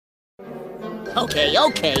Okay.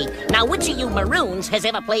 Now, which of you Maroons has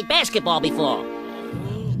ever played basketball before?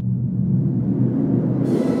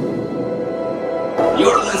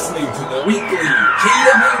 You're listening to the weekly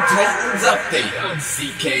CKMS Titans update on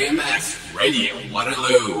CKMS Radio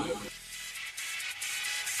Waterloo.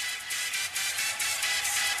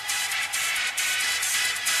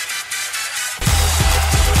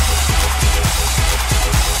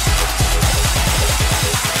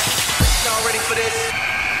 Y'all ready for this?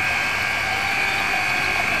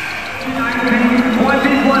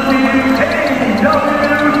 2020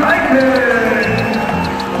 CKMS Titans.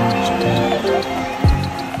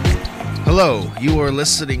 Hello, you are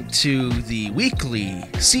listening to the weekly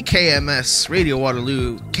CKMS Radio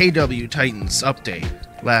Waterloo KW Titans update.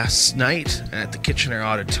 Last night at the Kitchener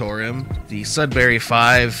Auditorium, the Sudbury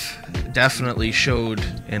 5 definitely showed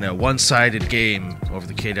in a one-sided game over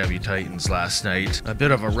the KW Titans last night. A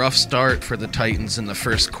bit of a rough start for the Titans in the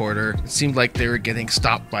first quarter. It seemed like they were getting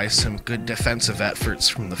stopped by some good defensive efforts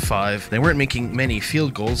from the 5. They weren't making many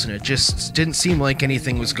field goals, and it just didn't seem like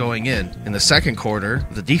anything was going in. In the second quarter,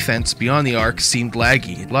 the defense beyond the arc seemed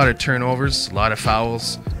laggy. A lot of turnovers, a lot of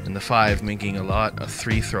fouls, and the 5 making a lot of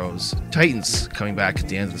free throws. Titans coming back at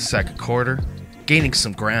the end of the second quarter, gaining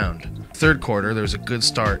some ground. Third quarter, there was a good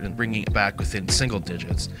start and bringing it back within single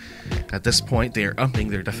digits. At this point, they are upping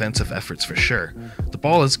their defensive efforts for sure. The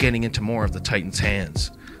ball is getting into more of the Titans'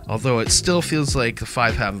 hands. Although it still feels like the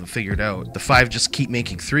 5 haven't figured out. The 5 just keep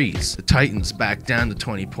making threes. The Titans back down to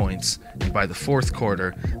 20 points, and by the fourth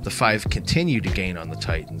quarter, the 5 continue to gain on the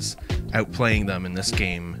Titans, outplaying them in this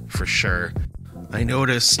game for sure. I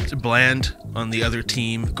noticed Bland on the other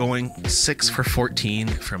team going 6 for 14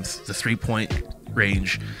 from the three-point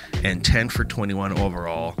range and 10 for 21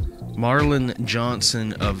 overall. Marlon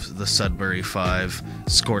Johnson of the Sudbury 5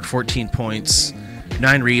 scored 14 points,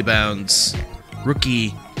 9 rebounds.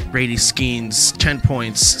 Rookie Brady Skeens 10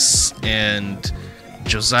 points, and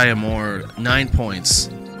Josiah Moore 9 points.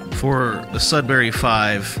 For the Sudbury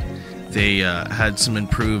 5, they had some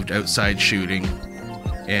improved outside shooting,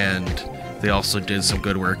 and they also did some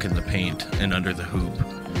good work in the paint and under the hoop.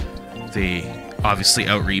 They obviously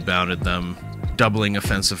out-rebounded them, doubling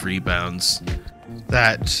offensive rebounds.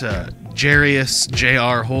 That Jarius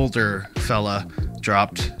J.R. Holder fella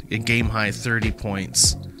dropped a game-high 30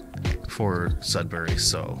 points for Sudbury,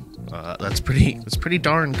 so that's pretty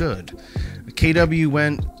darn good. KW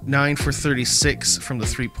went 9 for 36 from the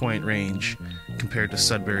three-point range compared to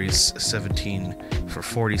Sudbury's 17 for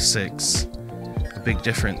 46. A big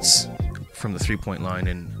difference from the three-point line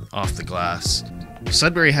and off the glass.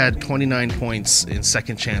 Sudbury had 29 points in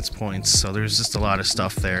second chance points, so there's just a lot of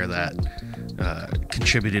stuff there that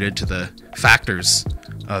contributed to the factors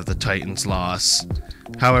of the Titans' loss.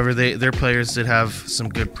 However, their players did have some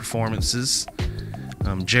good performances.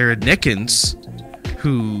 Jared Nickens,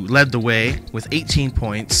 who led the way with 18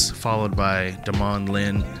 points, followed by Damon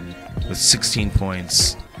Lynn with 16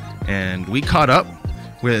 points. And we caught up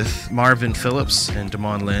with Marvin Phillips and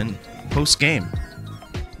Damon Lynn post-game.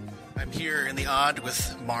 I'm here in the Odd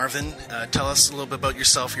with Marvin. Tell us a little bit about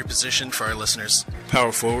yourself, your position for our listeners.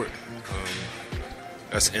 Power forward.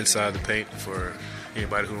 That's inside the paint for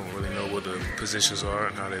anybody who don't really know what the positions are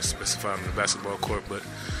and how they're specified on the basketball court. But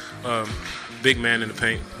big man in the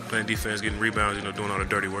paint, playing defense, getting rebounds, doing all the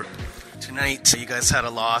dirty work. Tonight, you guys had a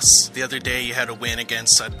loss. The other day, you had a win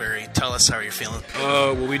against Sudbury. Tell us how you're feeling.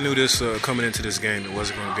 Well, we knew this coming into this game. It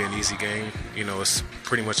wasn't going to be an easy game. It's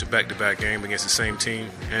pretty much a back-to-back game against the same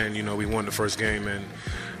team. And, we won the first game. And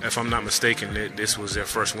if I'm not mistaken, this was their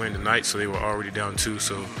first win tonight, so they were already down 2.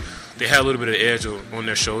 So they had a little bit of edge on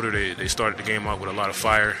their shoulder. They started the game off with a lot of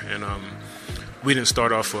fire. And we didn't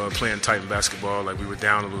start off playing Titan basketball. Like, we were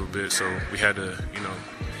down a little bit, so we had to,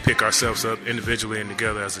 pick ourselves up individually and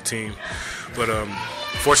together as a team. But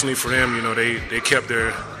fortunately for them, they kept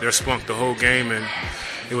their spunk the whole game, and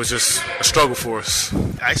it was just a struggle for us.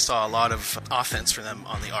 I saw a lot of offense for them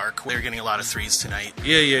on the arc. They were getting a lot of threes tonight.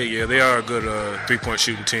 Yeah. They are a good three-point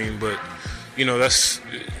shooting team, but,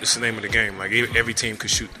 it's the name of the game. Like, every team could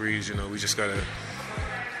shoot threes. We just got to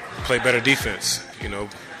play better defense,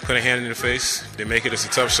 Put a hand in the face. They make it. It's a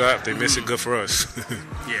tough shot. If they miss it, good for us.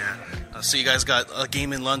 Yeah. So you guys got a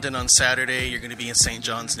game in London on Saturday. You're going to be in St.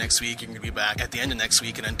 John's next week. You're going to be back at the end of next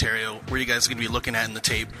week in Ontario. Where are you guys going to be looking at in the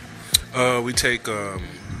tape? We take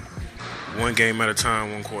one game at a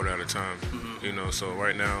time, one quarter at a time. Mm-hmm. So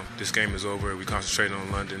right now this game is over. We concentrate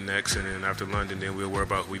on London next, and then after London, then we'll worry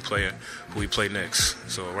about who we play next.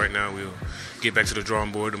 So right now we'll get back to the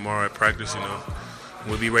drawing board tomorrow at practice.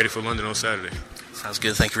 We'll be ready for London on Saturday. Sounds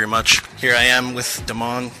good. Thank you very much. Here I am with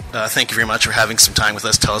Damon. Thank you very much for having some time with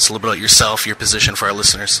us. Tell us a little bit about yourself, your position for our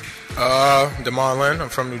listeners. Damon Lynn. I'm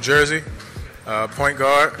from New Jersey. Point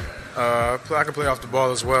guard. I can play off the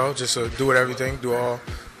ball as well. Just do everything, do all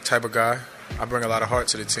type of guy. I bring a lot of heart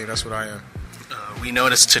to the team. That's what I am. We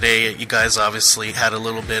noticed today you guys obviously had a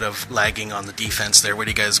little bit of lagging on the defense there. What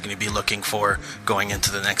are you guys going to be looking for going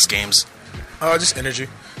into the next games? Just energy.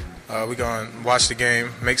 We're going to watch the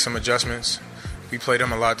game, make some adjustments. We played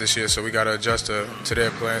them a lot this year, so we got to adjust to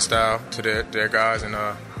their playing style, to their guys. And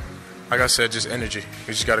like I said, just energy.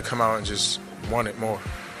 We just got to come out and just want it more.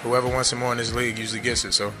 Whoever wants it more in this league usually gets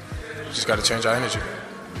it, so we just got to change our energy.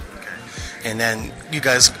 And then you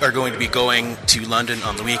guys are going to be going to London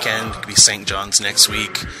on the weekend. It could be St. John's next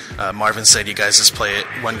week. Marvin said you guys just play it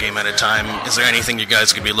one game at a time. Is there anything you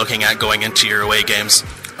guys could be looking at going into your away games?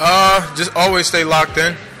 Just always stay locked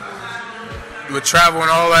in. With travel and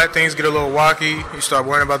all that, things get a little wacky. You start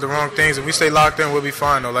worrying about the wrong things. If we stay locked in, we'll be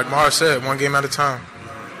fine, though. Like Marv said, one game at a time.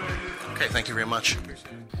 Okay, thank you very much.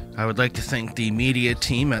 I would like to thank the media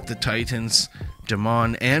team at the Titans,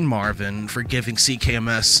 Damon and Marvin, for giving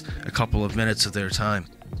CKMS a couple of minutes of their time.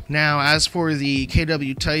 Now, as for the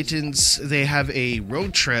KW Titans, they have a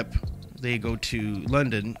road trip. They go to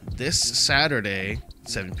London this Saturday,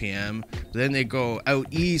 7 p.m. Then they go out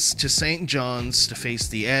east to St. John's to face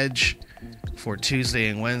the Edge for Tuesday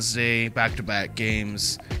and Wednesday, back-to-back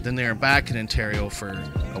games. Then they're back in Ontario for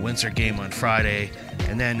a Windsor game on Friday,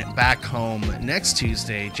 and then back home next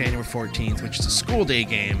Tuesday, January 14th, which is a school day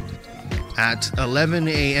game, at 11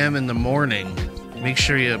 a.m. in the morning. Make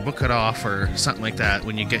sure you book it off or something like that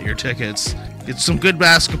when you get your tickets. It's some good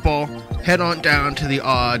basketball. Head on down to the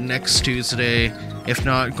Odd next Tuesday. If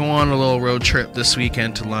not, go on a little road trip this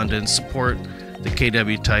weekend to London. Support the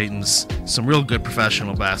KW Titans. Some real good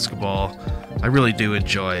professional basketball. I really do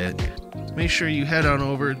enjoy it. Make sure you head on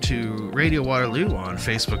over to Radio Waterloo on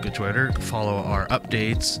Facebook and Twitter. Follow our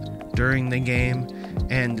updates during the game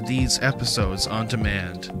and these episodes on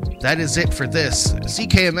demand. That is it for this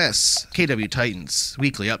CKMS KW Titans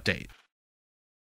weekly update.